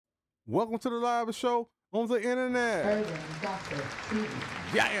Welcome to the live show on the internet.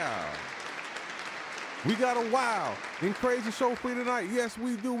 Yeah. We got a wild and crazy show for you tonight. Yes,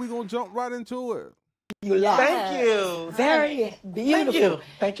 we do. We're going to jump right into it. You love. Thank you. Very beautiful.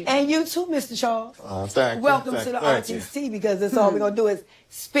 Thank you. And you too, Mr. Charles. Thank you. Welcome to the RTC because that's all we're going to do is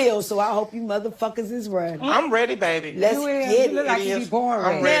spill. So I hope you motherfuckers is ready. I'm ready, baby. Let's get You look it. like you be born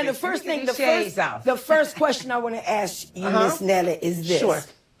ready. Man, the first thing, the first question I want to ask you, Miss Netta, is this. Sure.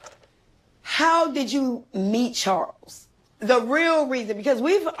 How did you meet Charles? The real reason, because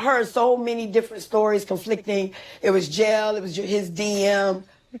we've heard so many different stories conflicting. It was jail, it was his DM.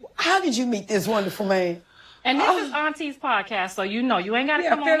 How did you meet this wonderful man? And this is Auntie's podcast, so you know you ain't got to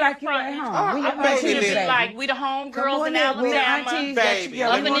come on feel here like you front. at home. We I'm baby. aunties, Like we the home girls in on in, Alabama, Baby.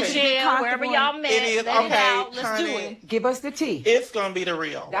 up in the Okay. jail, wherever y'all met. It is, let it okay, out. Let's do honey. it. Give us the tea. It's going to be the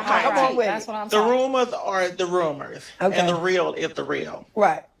real. That's Okay. Come on with That's it. what I'm The talking. rumors are the rumors, Okay. and the real is the real.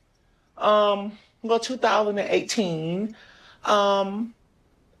 Right. Well, 2018,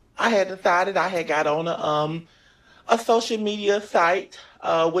 I had decided I had got on a social media site,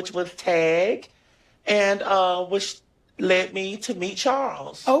 which was Tag, and which led me to meet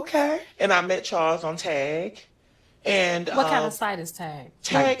Charles. Okay. And I met Charles on Tag. And What kind of site is Tag?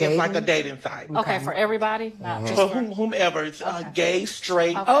 Tag is like a dating site. Okay, for everybody, not just For for... whomever, it's gay,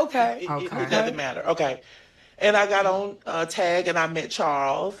 straight, Okay. it doesn't matter. Okay. And I got on Tag and I met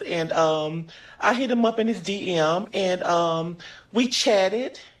Charles and I hit him up in his DM and we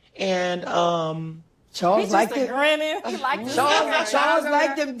chatted and Charles He's liked just it. grinning. He liked it. Charles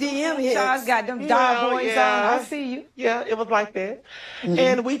liked them DM hits. Charles got them You dog know, boys yeah. on. I see you. yeah, it was like that.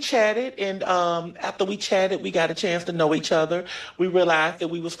 And we chatted and after we chatted, we got a chance to know each other. We realized that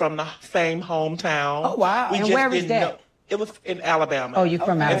we was from the same hometown. Oh, wow. We And just where was didn't that? know. It was in Alabama. Oh, you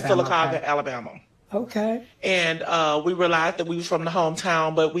from In Alabama. Sylacauga, okay. Alabama. Okay. And we realized that we was from the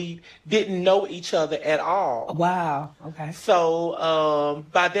hometown, but we didn't know each other at all. Wow. Okay. So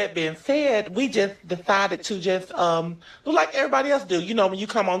by that being said, we just decided to just do like everybody else do. You know, when you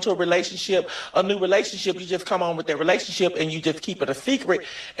come onto a relationship, a new relationship, you just come on with that relationship and you just keep it a secret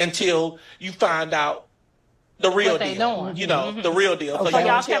until you find out the real What they deal. doing. You know, the real deal. Okay. So you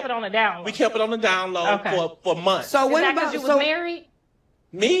y'all kept it on the down low. We kept it on the down low Okay. for months. So Is what that about because you was married?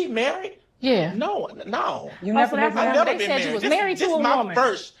 Me married? Yeah. No. You Oh, never so lived that's I've why never they been said married. you was This- married to this a my woman.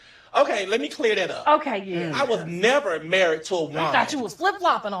 first. Okay, let me clear that up. Okay, yeah. I was never married to a woman. I thought you was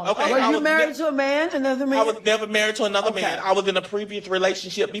flip-flopping on it. Okay. Were I you was married ne- to a man, another man? I was never married to another Okay. man. I was in a previous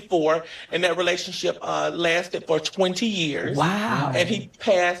relationship before, and that relationship lasted for 20 years. Wow. And he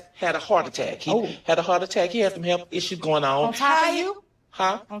had a heart attack. He had a heart attack. He had some health issues going On on. top of you?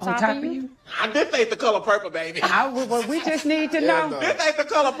 Huh? On on top of you? This ain't the color purple, baby. Well, we just need to know. no. This ain't the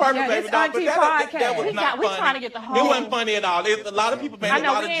color purple, Yeah, baby. this dog, but auntie that was podcast. not We funny. trying to get the It whole- wasn't funny at all. A lot of people made I a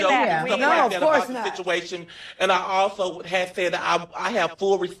know, lot we of ain't jokes laughing. and stuff No, like of that course about the not. situation. And I also had said that I have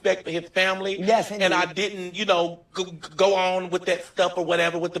full respect for his family. Yes, and indeed. I didn't, go on with that stuff or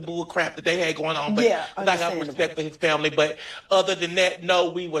whatever with the bull crap that they had going on. But Yeah, I have understandable. respect for his family. But other than that, no,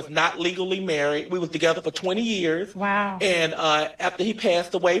 we was not legally married. We was together for 20 years. Wow. And after he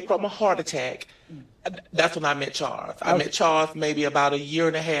passed away from a heart attack, that's when I met Charles. I met Charles maybe about a year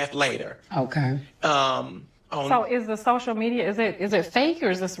and a half later. Okay. So is the social media, is it fake or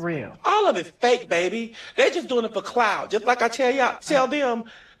is this real? All of it's fake, baby. They're just doing it for clout. Just like I tell them,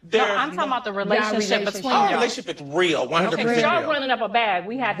 No, I'm talking about the relationship between our y'all. relationship is real, 100% Okay, 'cause y'all real. running up a bag.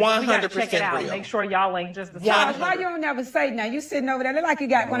 We got to check it 100% out. real. Make sure y'all ain't just the Charles, same. why you don't never say now? You sitting over there, look like you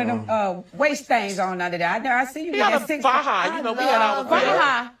got one of them waist things on under there. I see you We got had that a six. Baja, we had our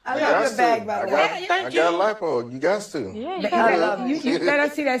Baja. I love your bag, by the way. Thank I got a lipo. You got to. Yeah, you You got it. you let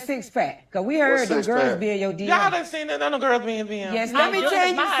us see that six pack. Cause we heard them six girls pack? be in your DM. Y'all done seen that other girls being them. Yes, Let me they do. tell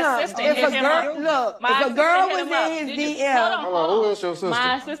you My something. assistant If hit a him girl, up. look, My if a assistant girl hit was him up. in his Did you- DM, hold on. Hold on, who is your sister?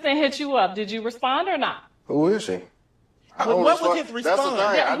 My assistant hit you up. Did you respond or not? Who is she? I don't What was respond. his That's the response? thing.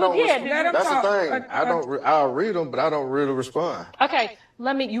 I Yeah, don't. yeah, respond. let him That's talk. the thing. I don't. I'll read them, but I don't really respond. Okay,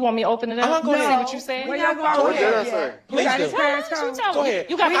 you want me to open it up? Go ahead. See what you said? Where y'all Go What going? did I ahead, say? Please got do. his parents What you home? tell Go me? ahead.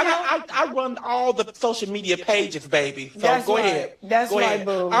 You got I run all the social media pages, baby. So That's go right. ahead. That's go right, ahead.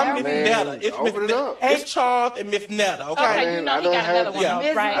 boo. I'm Miss Man, Netta. It's Miss open it Netta. up. It's Charles and Miss Netta. Okay. Okay, Man, you know I he don't got have- another one, Yeah.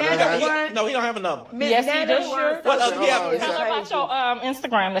 though, right? I don't have- No, he don't have another one. Yes, he does. Sure. What else? Oh, Yeah. it's Tell her about your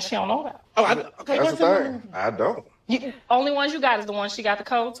Instagram that she don't know about. Oh, okay. That's the thing. I don't. Only ones you got is the one she got the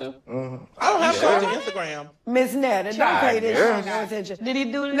code to. I don't have Charles on Instagram. Miss Netta, don't pay this Yeah. shit no attention. Did he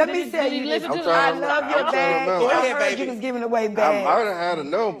do? Let me tell did he you listen this. to I'm I the? love your I'm trying to bag. remember. Go I ahead, heard baby. you was giving away I bags. might have had a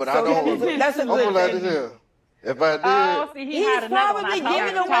no, but I So don't. that's a I'm good glad to thing. hear.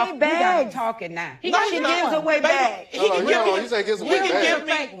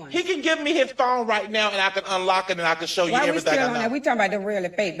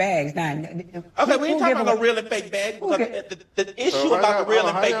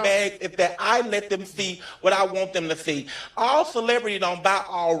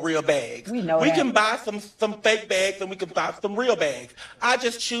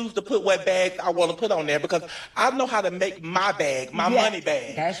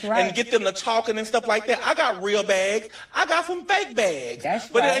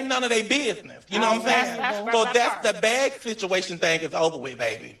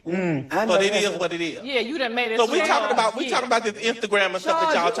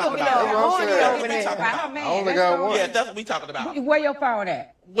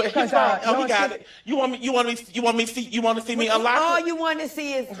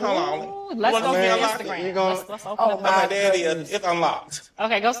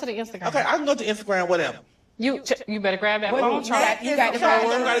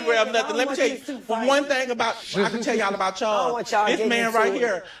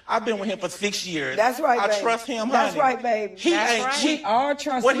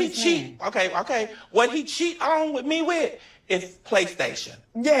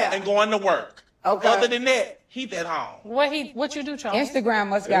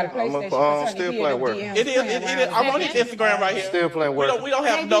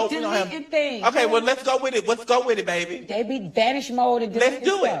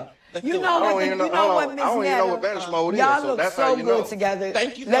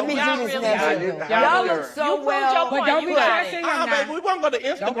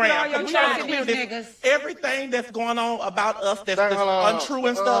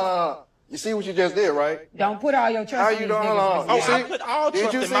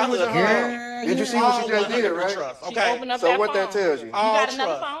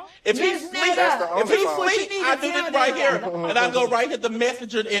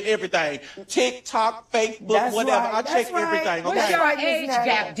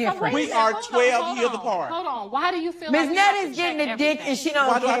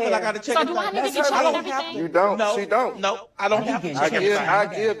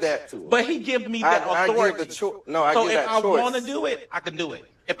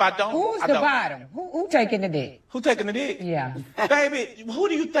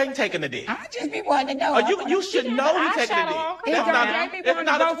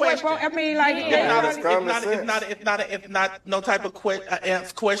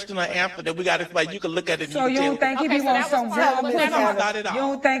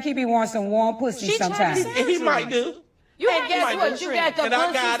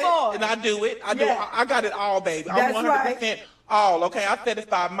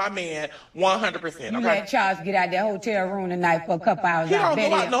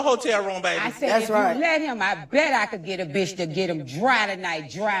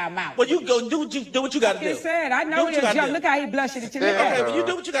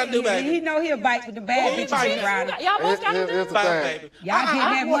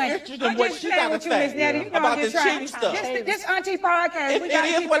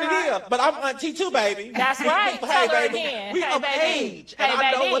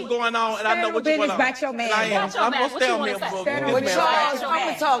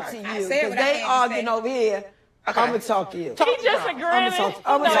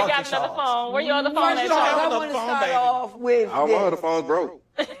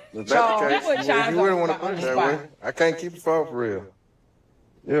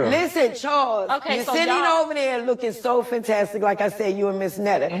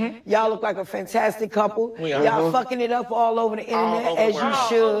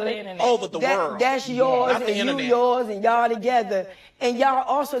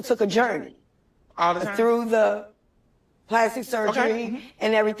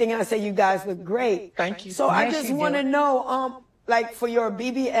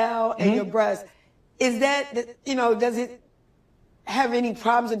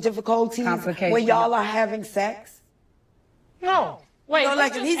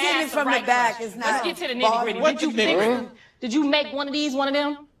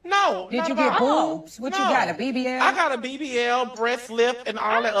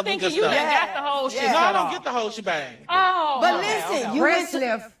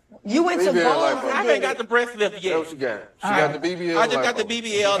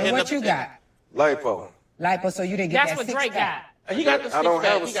 That's that what six Drake got. pack. He got the six I don't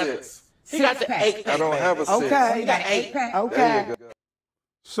pack. have a He got the- six. He got the Six pack. 8 pack. I don't have a six. Okay. You got an 8-pack? Okay. There you go.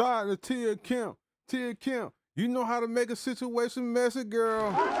 Shout out to Tia Kemp. Tia Kemp, you know how to make a situation messy,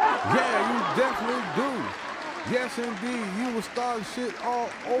 girl. Yeah, you definitely do. Yes, indeed. You was starting shit all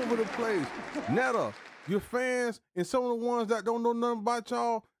over the place. Netta, your fans and some of the ones that don't know nothing about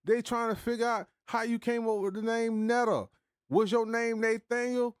y'all, they trying to figure out how you came up with the name Netta. Was your name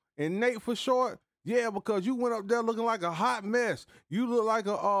Nathaniel and Nate for short? Yeah, because you went up there looking like a hot mess. You look like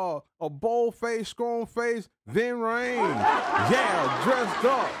a bold-faced, strong-faced Vin Rain. Yeah, dressed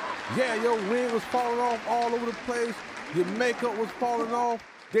up. Yeah, your wig was falling off all over the place. Your makeup was falling off.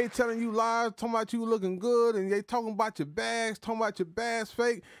 They telling you lies, talking about you looking good, and they talking about your bags, talking about your bags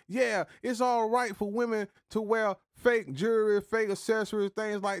fake. Yeah, it's all right for women to wear fake jewelry, fake accessories,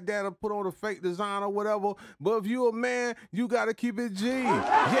 things like that, or put on a fake design or whatever. But if you a man, you got to keep it G.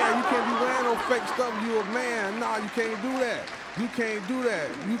 Yeah, you can't be wearing no fake stuff if you a man. Nah, you can't do that. You can't do that.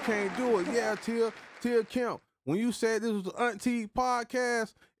 You can't do it. Yeah, Tia Kemp. When you said this was the Auntie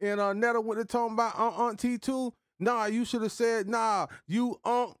podcast and Netta went to talking about Auntie too, nah, you should have said, nah, you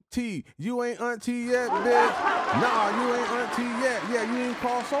Auntie. You ain't Auntie yet, bitch. Nah, you ain't Auntie yet. Yeah, you ain't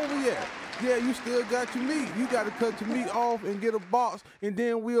crossed over yet. Yeah, you still got your meat. You got to cut your meat off and get a box, and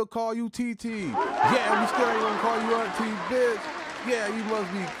then we'll call you TT. Yeah, we still ain't gonna call you Auntie, bitch. Yeah, you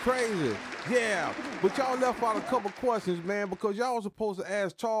must be crazy. Yeah, but y'all left out a couple questions, man, because y'all was supposed to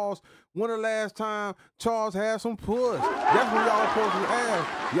ask Charles when the last time Charles had some puss. That's what y'all supposed to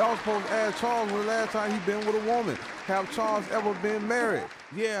ask. Y'all supposed to ask Charles when the last time he been with a woman. Have Charles ever been married?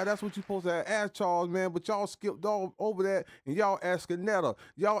 Yeah, that's what you supposed to ask Charles, man, but y'all skipped all over that, and y'all asking Netta.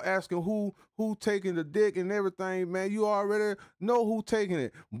 Y'all asking who taking the dick and everything, man. You already know who taking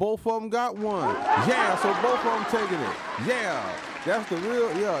it. Both of them got one. Yeah, so both of them taking it. Yeah. That's the real,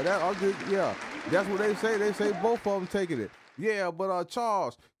 that's what they say. They say both of them taking it. Yeah, but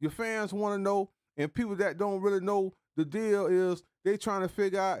Charles, your fans want to know, and people that don't really know the deal is they trying to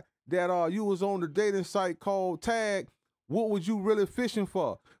figure out that you was on the dating site called Tag. What was you really fishing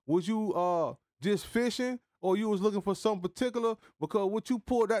for? Was you just fishing? Or you was looking for something particular? Because what you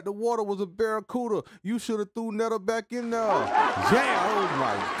pulled out the water was a barracuda. You should have threw Netta back in there. Yeah, oh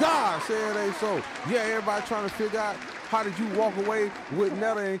my God, say it ain't so. Yeah, everybody trying to figure out how did you walk away with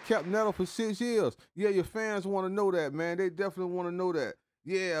Netta and kept Netta for 6 years? Yeah, your fans want to know that, man. They definitely want to know that.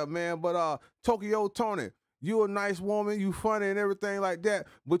 Yeah, man, but Tokyo Tony, you a nice woman, you funny and everything like that,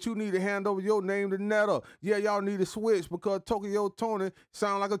 but you need to hand over your name to Netta. Yeah, y'all need to switch because Tokyo Tony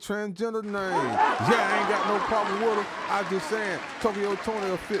sound like a transgender name. Yeah, I ain't got no problem with her. I just saying Tokyo Tony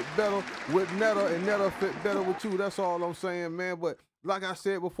will fit better with Netta and Netta fit better with you. That's all I'm saying, man. But like I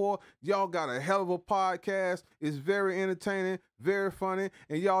said before, y'all got a hell of a podcast. It's very entertaining, very funny,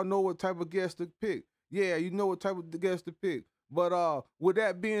 and y'all know what type of guest to pick. Yeah, you know what type of guest to pick. But with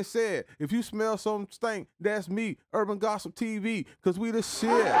that being said, if you smell some stink, that's me, Urban Gossip TV, because we the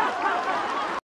shit.